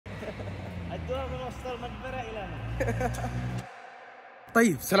يبدوها من وسط المقبرة إلى هنا.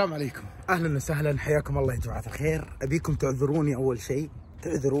 طيب السلام عليكم، اهلا وسهلا، حياكم الله يا جماعه الخير. ابيكم تعذروني، اول شيء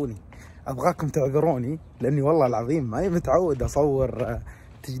تعذروني، ابغاكم تعذروني لاني والله العظيم ماني متعود اصور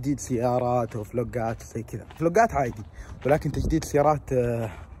تجديد سيارات وفلوجات زي كذا. فلوجات عادي، ولكن تجديد سيارات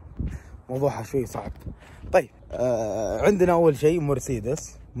موضوعها شوي صعب. طيب عندنا اول شيء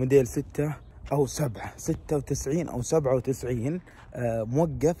مرسيدس موديل 6 او 7 96 او 97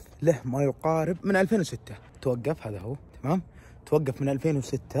 موقف له ما يقارب من 2006 توقف. هذا هو تمام، توقف من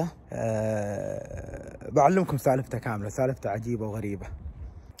 2006. بعلمكم سالفته كامله، سالفته عجيبه وغريبه.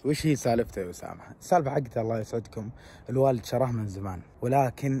 وش هي سالفته يا اسامه؟ السالفه حقته الله يسعدكم، الوالد شراه من زمان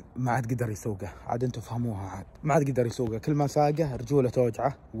ولكن ما عاد قدر يسوقه. عاد انتم فهموها، عاد ما عاد قدر يسوقه. كل ما ساقه رجوله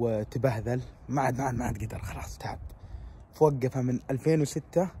توجعه وتبهذل، ما عاد قدر، خلاص تعب. فوقفه من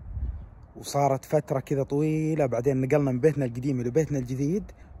 2006 وصارت فتره كذا طويله. بعدين نقلنا من بيتنا القديم الى بيتنا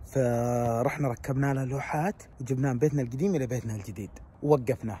الجديد، فرحنا ركبنا له لوحات وجبناه من بيتنا القديم الى بيتنا الجديد.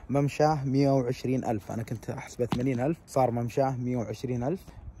 ووقفناه ممشاه 120,000، انا كنت احسبه 80,000، صار ممشاه 120,000.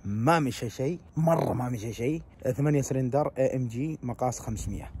 ما مشى شيء، مره ما مشى شيء. 8 سلندر AMG مقاس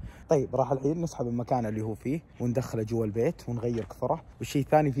 500. طيب راح الحين نسحب المكان اللي هو فيه وندخله جوا البيت ونغير كفره. والشيء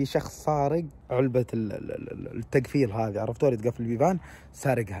الثاني، في شخص سارق علبه التقفيل هذه، عرفتوا اللي تقفل البيبان،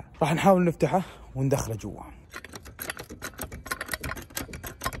 سارقها. راح نحاول نفتحه وندخله جوا.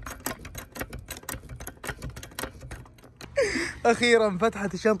 اخيرا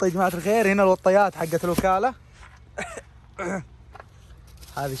فتحت الشنطه يا جماعه الخير. هنا الوطيات حقت الوكاله.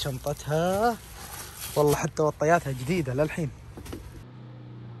 هذه شنطتها، والله حتى وطياتها جديده للحين.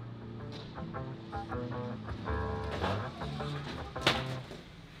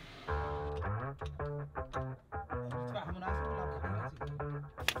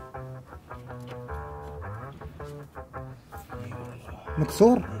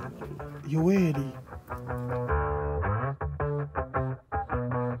 مكسور يا ويلي.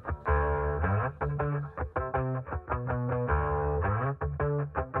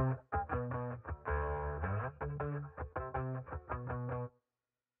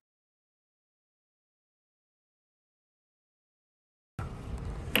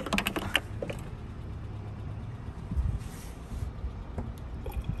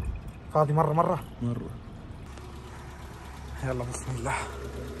 فاضي مرة. يلا بسم الله،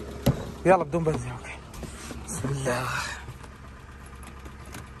 يلا بدون بنزين. اوكي بسم الله.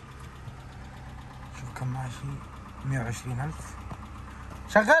 شوف كم ماشي، 120,000.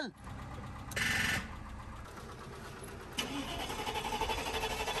 شغل.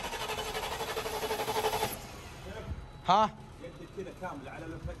 ها يدك كذا كامله على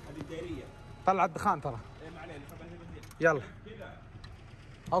الفتحه الدائريه، طلع الدخان ترى. اي ما عليه، يلا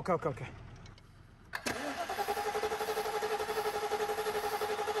اوكي.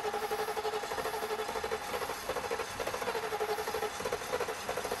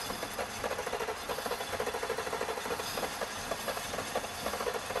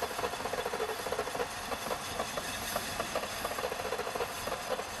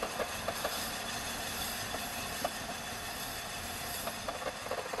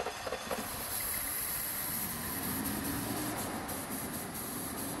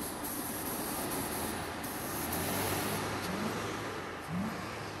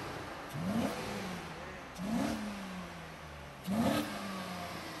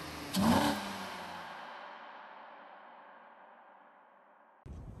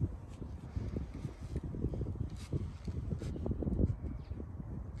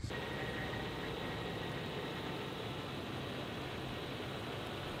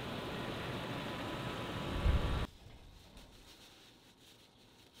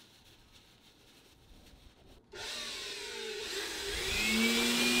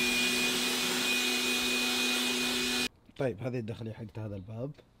 طيب هذه الدخلية حقت هذا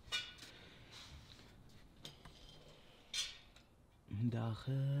الباب من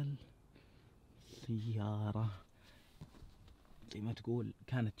داخل سيارة زي ما تقول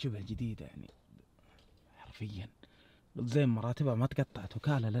كانت شبه جديدة، يعني حرفيا زي مراتبها ما تقطعت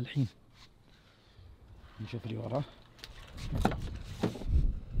وكالة للحين. نشوف اللي وراه.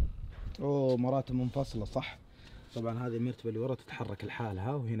 اوه مراتب منفصلة صح. طبعا هذه المرتبة اللي ورا تتحرك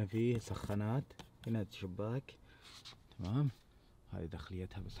لحالها، وهنا فيه سخانات، هنا شباك تمام. هذه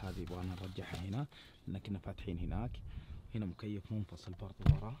داخليتها، بس هذه يبغانا نرجعها هنا لان كنا فاتحين هناك. هنا مكيف منفصل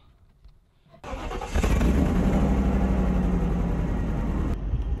برضو ورا.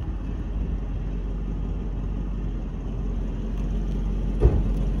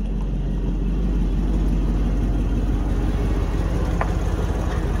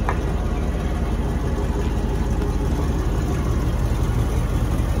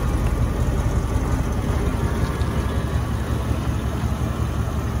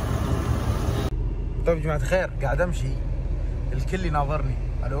 طيب يا جماعة الخير، قاعد امشي الكل يناظرني.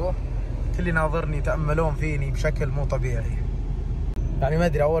 الو، الكل يناظرني، يتأملون فيني بشكل مو طبيعي. يعني ما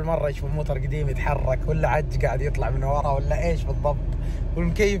ادري اول مرة يشوف موتر قديم يتحرك، ولا عج قاعد يطلع من ورا، ولا ايش بالضبط،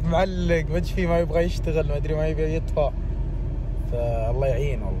 والمكيف معلق، ما ادري فيه ما يبغى يشتغل، ما ادري ما يبغى يطفى. فالله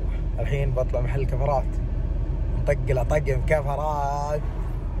يعين والله. الحين بطلع محل كفرات، نطق طقم كفرات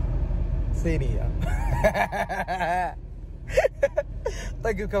صينية.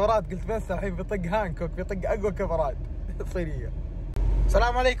 طق كفرات، قلت بس الحين بيطق هانكوك، بيطق اقوى كفرات صينية.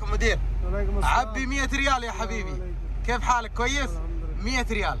 السلام عليكم مدير. وعليكم السلام. عبي 100 ريال يا حبيبي. كيف حالك؟ كويس؟ 100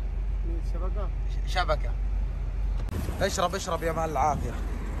 ريال. شبكة. اشرب اشرب يا مال العافية.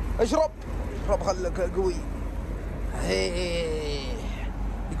 اشرب اشرب خلك قوي.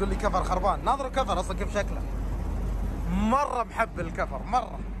 يقول لي كفر خربان. ناظر الكفر اصلا كيف شكله. مرة محب الكفر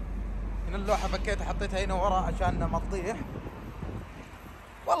مرة. هنا اللوحة فكيتها حطيتها هنا ورا عشان ما تطيح.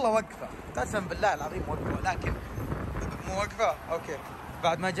 والله وقفة، قسم بالله العظيم وقفة، لكن مو وقفة. اوكي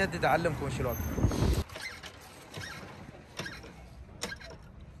بعد ما اجدد اعلمكم وش الوقفة.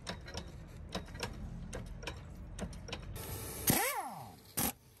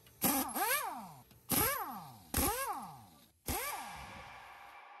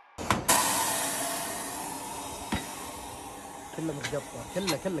 كله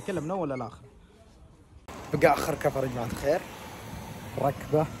متقطع، كله من اول لاخر. بقى اخر كفر يا جماعه الخير،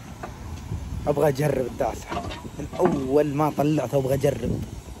 ركبه. ابغى اجرب الداسه من اول ما طلعته، ابغى اجرب.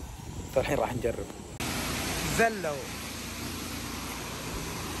 فالحين راح نجرب. زلوا.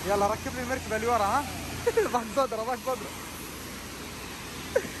 يلا ركب لي المركبه اللي ورا. ها ضغط صدره ضغط صدره.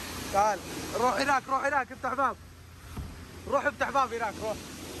 تعال روح هناك، روح هناك، افتح باب. روح افتح باب هناك، روح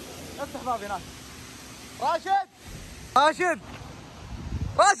افتح باب هناك. راشد راشد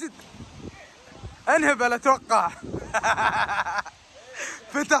راشد، انهبل اتوقع.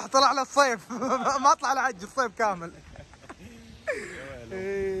 فتح طلع له الصيف. ما طلع له عج الصيف كامل.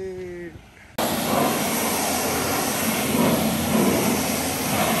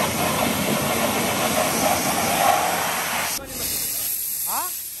 ها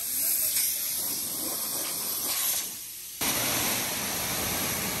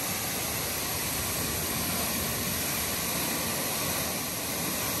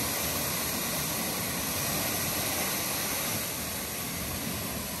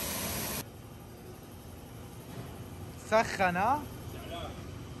سخن. ها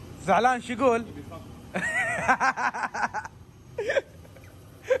زعلان شو يقول؟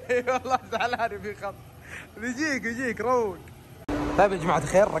 اي والله زعلان يبي خط. يجيك روق. طيب يا جماعة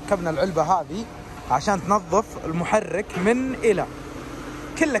الخير، ركبنا العلبة هذه عشان تنظف المحرك من إلى.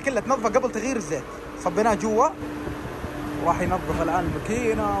 كله تنظفه قبل تغيير الزيت. صبيناه جوا، راح ينظف الآن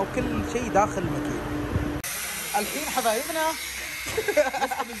الماكينة وكل شيء داخل الماكينة. الحين حبايبنا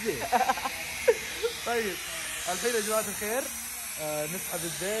نسحب الزيت. طيب الحين يا جماعة الخير نسحب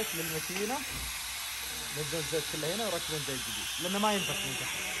الزيت للماكينة، ننزل الزيت كله هنا وركب الزيت الجديد لأنه ما ينفك من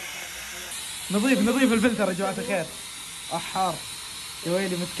تحت. نضيف الفلتر يا جماعة الخير. أحار يا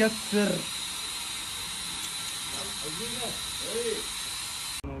ويلي متكسر.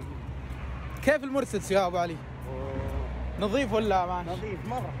 كيف المرسيدس يا أبو علي؟ نظيف ولا ما؟ نظيف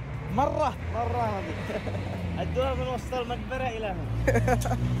مرة نظيف. الدوام من وسط المقبرة إلى هنا.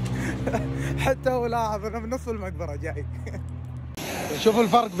 حتى هو لاحظ أنا من نصف المقبرة جاي. شوفوا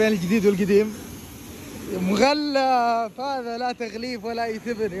الفرق بين الجديد والقديم. مغلف هذا، لا تغليف ولا أي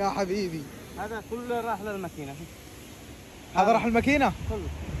ثبن يا حبيبي. هذا كله راح للماكينة. هذا راح الماكينة؟ كله.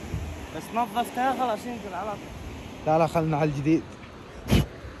 بس نظفتها خلاص ينزل على طول. لا خلنا على الجديد.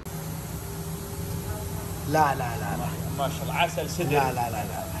 لا ما شاء الله عسل سدر. لا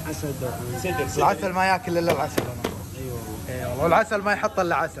عسل سدر. العسل ما ياكل الا العسل. اي والله، والعسل ما يحط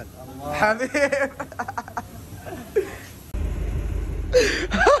الا عسل. حبيب.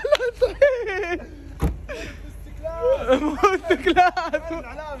 مو استكلاس.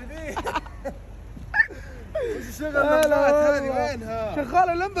 العلامة ذي. وش شغل اللمبات هذه وينها؟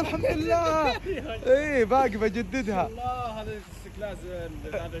 شغاله اللمبه الحمد لله. اي باقي بجددها. الله هذا استكلاس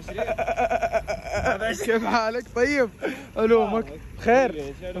هذا 20. كيف حالك؟ طيب علومك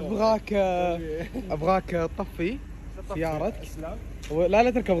بخير. ابغاك تطفي سيارتك.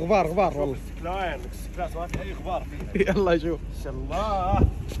 لا تركب غبار والله. استكلاس ما في اي غبار فيها. يلا شوف. ما شاء الله.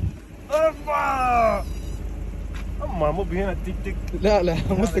 اما مو بهنا التيك. لا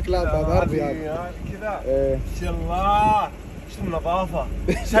مو استكلاس، هذا ارضي هذا كذا. ما شاء الله، ايش النظافه،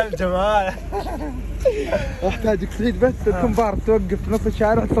 ايش هالجمال. احتاجك سعيد بس تكون بار توقف في نص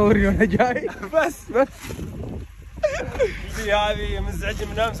الشارع تصورني وانا جاي. بس هذه مزعجه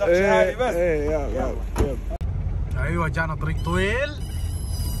من امس هذه بس. يلا. ايوه جانا طريق طويل.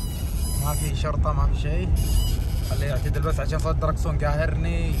 ما في شرطة ما في شيء، خليه يعتدل بس عشان صوت دركسون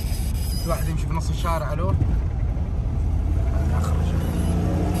قاهرني. في واحد يمشي بنص الشارع. الو خليني اخرج.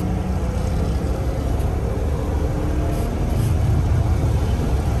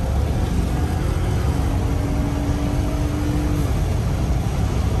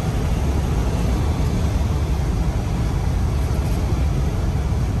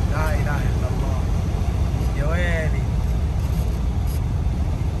 لا اله الا الله يا ويلي.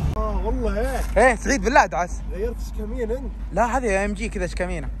 والله ايه سعيد بالله ادعس. غيرت شكمين انت؟ لا هذه ام جي كذا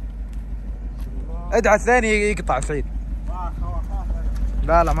شكمينه. ادعس ثاني يقطع سعيد.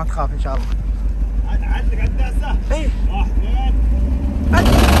 لا لا ما تخاف ان شاء الله. عدلك على الدعسه. ايه واحد اثنين.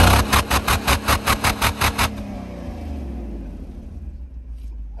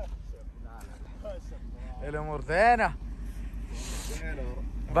 الامور زينه.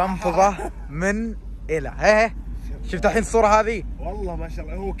 بنفضه من الى. ايه شفت الحين الصوره هذه؟ والله ما شاء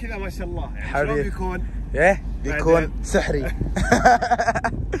الله هو كذا ما شاء الله يعني. حبيبي. شلون بيكون؟ ايه بيكون سحري.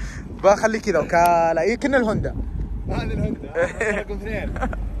 بخليه كذا وكاله كنا الهوندا. هذه الهوندا رقم 2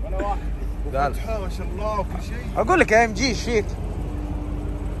 ولا واحد. وفتحه ما شاء الله وكل شيء. اقول لك يا ام جي ايش فيك؟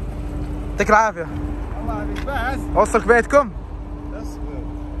 يعطيك العافيه. الله يعافيك. بس اوصلك بيتكم. اصبر.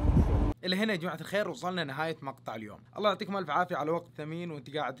 الى هنا يا جماعه الخير وصلنا نهايه مقطع اليوم. الله يعطيكم الف عافيه على وقت ثمين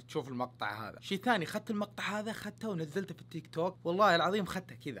وانت قاعد تشوف المقطع هذا. شيء ثاني اخذت المقطع هذا اخذته ونزلته في التيك توك، والله العظيم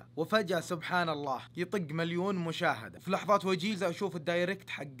اخذته كذا وفجاه سبحان الله يطق مليون مشاهده. في لحظات وجيزه اشوف الدايركت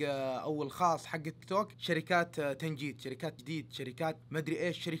حق او الخاص حق التيك توك، شركات تنجيد، شركات جديد، شركات مدري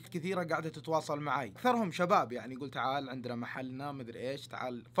ايش، شركات كثيره قاعده تتواصل معي، اكثرهم شباب يعني يقول تعال عندنا محلنا مدري ايش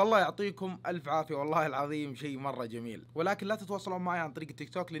تعال. فالله يعطيكم الف عافيه والله العظيم شيء مره جميل. ولكن لا تتواصلون معي عن طريق التيك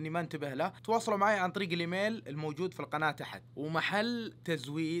توك لاني ما انتبه له، تواصلوا معي عن طريق الايميل الموجود في القناه تحت، ومحل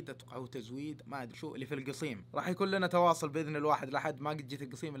تزويد او تزويد ما ادري شو اللي في القصيم. راح يكون لنا تواصل باذن الواحد الاحد. ما قد جيت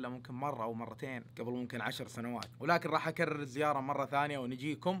القصيم الا ممكن مره او مرتين قبل ممكن 10 سنوات، ولكن راح اكرر الزياره مره ثانيه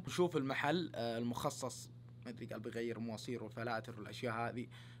ونجيكم نشوف المحل المخصص. ما ادري قال بيغير مواسير والفلاتر والاشياء هذه،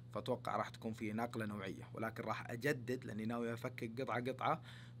 فاتوقع راح تكون فيه نقله نوعيه، ولكن راح اجدد لاني ناوي افكك قطعه قطعه.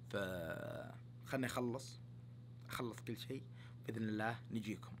 ف خلني اخلص كل شيء باذن الله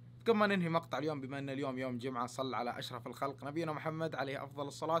نجيكم. قبل ما ننهي مقطع اليوم، بما ان اليوم يوم جمعه، صل على اشرف الخلق نبينا محمد عليه افضل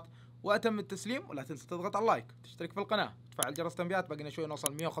الصلاه واتم التسليم. ولا تنسى تضغط على اللايك، تشترك في القناه، تفعل جرس التنبيهات. باقينا شوي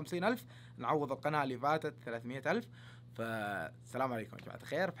نوصل 150,000 نعوض القناه اللي فاتت 300,000. فالسلام عليكم يا جماعه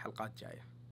الخير في حلقات جايه.